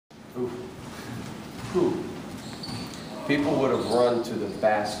Who? People would have run to the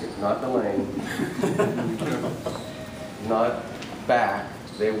basket, not the lane, not back.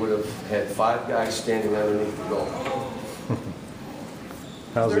 They would have had 5 guys standing underneath the goal.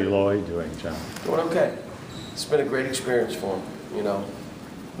 How's Eloy doing, John? Doing okay. It's been a great experience for him, you know.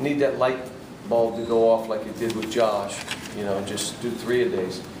 Need that light bulb to go off like it did with Josh, you know, just do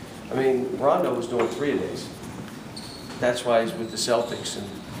 3-a-days. I mean, Rondo was doing 3-a-days. That's why he's with the Celtics, and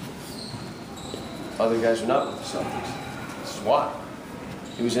other guys are not with the Celtics. This is why.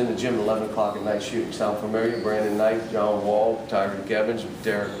 He was in the gym at 11 o'clock at night shooting. Sound familiar? Brandon Knight, John Wall, Tyreek Evans,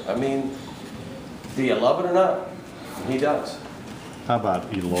 Derek. I mean, do you love it or not? He does. How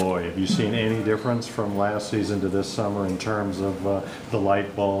about Eloy? Have you seen any difference from last season to this summer in terms of the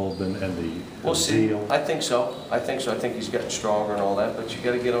light bulb and the We'll see. zeal? I think so. I think so. I think he's gotten stronger and all that. But you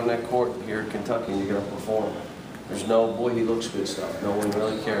got to get on that court here in Kentucky and you got to perform. There's no, boy, he looks good stuff. No one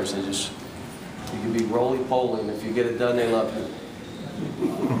really cares. They just, you can be roly-poly, and if you get it done, they love you.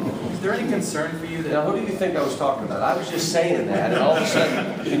 Is there any concern for you that... Now, who do you think I was talking about? I was just saying that, and all of a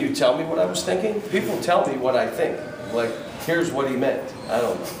sudden, can you tell me what I was thinking? People tell me what I think. Like, here's what he meant. I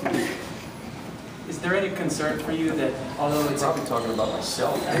don't know. Is there any concern for you that, although it's... I'm probably talking about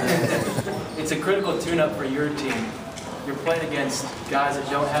myself. It's a critical tune-up for your team. You're playing against guys that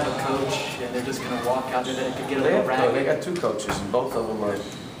don't have a coach, and they're just going to walk out there that it could get a little ragged. They got 2 coaches, and both of them are,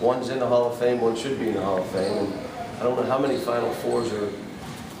 one's in the Hall of Fame, one should be in the Hall of Fame. And I don't know how many Final Fours or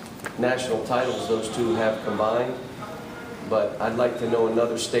national titles those 2 have combined, but I'd like to know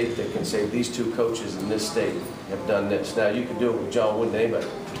another state that can say these 2 coaches in this state have done this. Now, you can do it with John Wooden, anybody.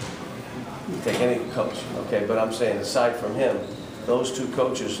 Take any coach, okay? But I'm saying, aside from him, those 2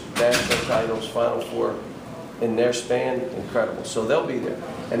 coaches, national titles, Final Four, in their span, incredible. So they'll be there.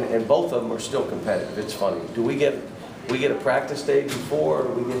 And both of them are still competitive. It's funny. Do we get a practice day before?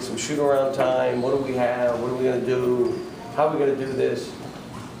 Do we get some shoot-around time? What do we have? What are we going to do? How are we going to do this?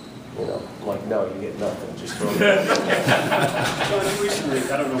 You know, I'm like, no, you get nothing. Just throw it out. Well, recently,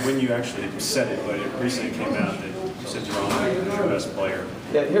 I don't know when you actually said it, but it recently came out that you said Doron Lamb was your best player.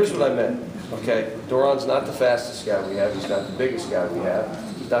 Yeah, here's what I meant. Okay, Doron's not the fastest guy we have. He's not the biggest guy we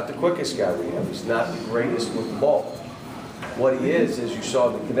have. He's not the quickest guy we have. He's not the greatest with the ball. What he is, as you saw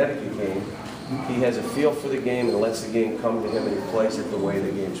in the Connecticut game, he has a feel for the game and lets the game come to him, and he plays it the way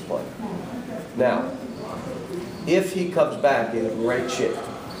the game's played. Now, if he comes back in great shape,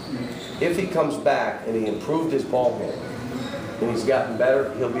 if he comes back and he improved his ball handling and he's gotten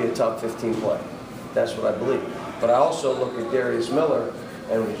better, he'll be a top 15 player. That's what I believe. But I also look at Darius Miller,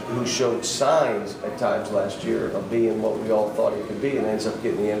 and who showed signs at times last year of being what we all thought he could be, and ends up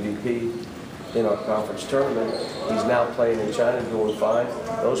getting the MVP in our conference tournament. He's now playing in China, doing fine.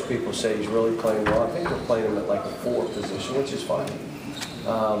 Those people say he's really playing well. I think they're playing him at like a 4 position, which is fine.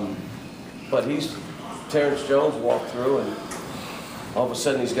 But Terrence Jones walked through, and all of a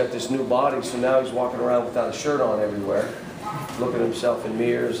sudden he's got this new body, so now he's walking around without a shirt on everywhere, looking at himself in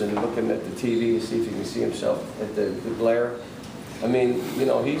mirrors and looking at the TV to see if he can see himself at the glare. I mean, you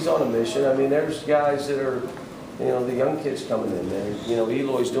know, he's on a mission. I mean, there's guys that are, you know, the young kids coming in there. You know,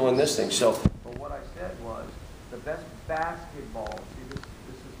 Eloy's doing this thing. So, but what I said was, the best basketball, see, this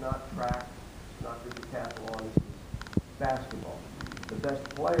is not track, it's not the decathlon, this is basketball. The best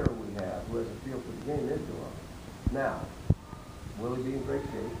player we have who has a feel for the game is Doron. Now, will he be in great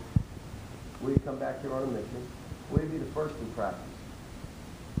shape? Will he come back here on a mission? Will he be the first in practice?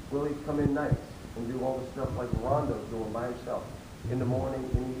 Will he come in nights and do all the stuff like Rondo's doing by himself? In the morning,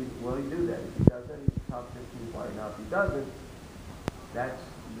 will he do that? If he does that, he's a top 15 player. Now, if he doesn't, that's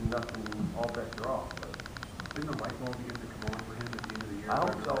nothing, all bets are off. But Didn't the light bulb begin to come on for him at the end of the year? I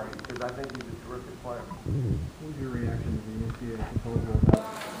hope so, because I think he's a terrific player. What was your reaction to the NCAA proposal about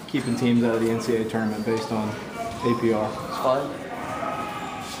keeping teams out of the NCAA tournament based on APR? It's fine.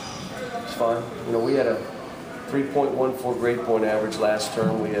 It's fine. You know, we had a 3.14 grade point average last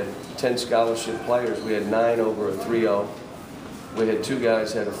term. We had 10 scholarship players. We had 9 over a 3.0. We had 2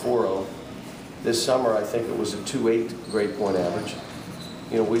 guys had a 4.0. This summer, I think it was a 2.8 grade point average.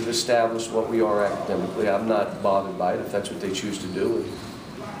 You know, we've established what we are academically. I'm not bothered by it if that's what they choose to do.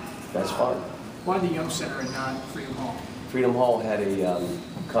 That's fine. Why the Young Center and not Freedom Hall? Freedom Hall had a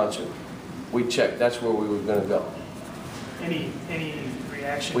concert. We checked. That's where we were going to go. Any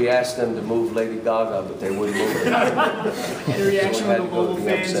reaction? We asked them to move Lady Gaga, but they wouldn't move it. Any reaction So when the Louisville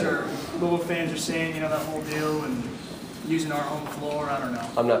fans Center. are saying, you know, that whole deal and using our home floor? I don't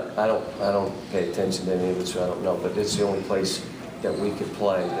know. I don't pay attention to any of it, so I don't know. But it's the only place that we could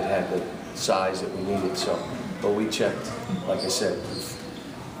play that had the size that we needed. So, but we checked. Like I said,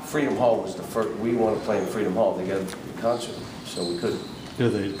 Freedom Hall was the first. We want to play in Freedom Hall. They got a concert, so we could. Do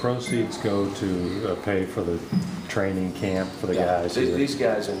the proceeds go to pay for the training camp for the guys? These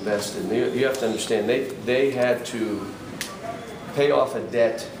guys invested. You have to understand, they had to pay off a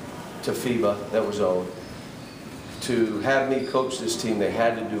debt to FIBA that was owed. To have me coach this team, they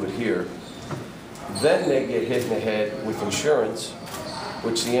had to do it here. Then they get hit in the head with insurance,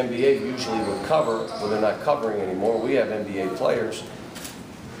 which the NBA usually would cover, well, they're not covering anymore. We have NBA players.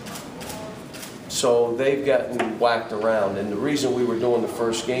 So they've gotten whacked around, and the reason we were doing the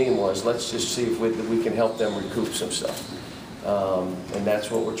first game was, let's just see if we can help them recoup some stuff. And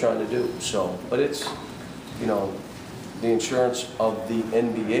that's what we're trying to do. So, but it's, you know, the insurance of the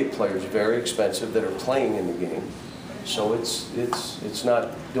NBA players is very expensive that are playing in the game. So it's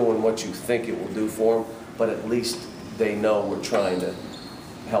not doing what you think it will do for them, but at least they know we're trying to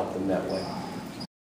help them that way.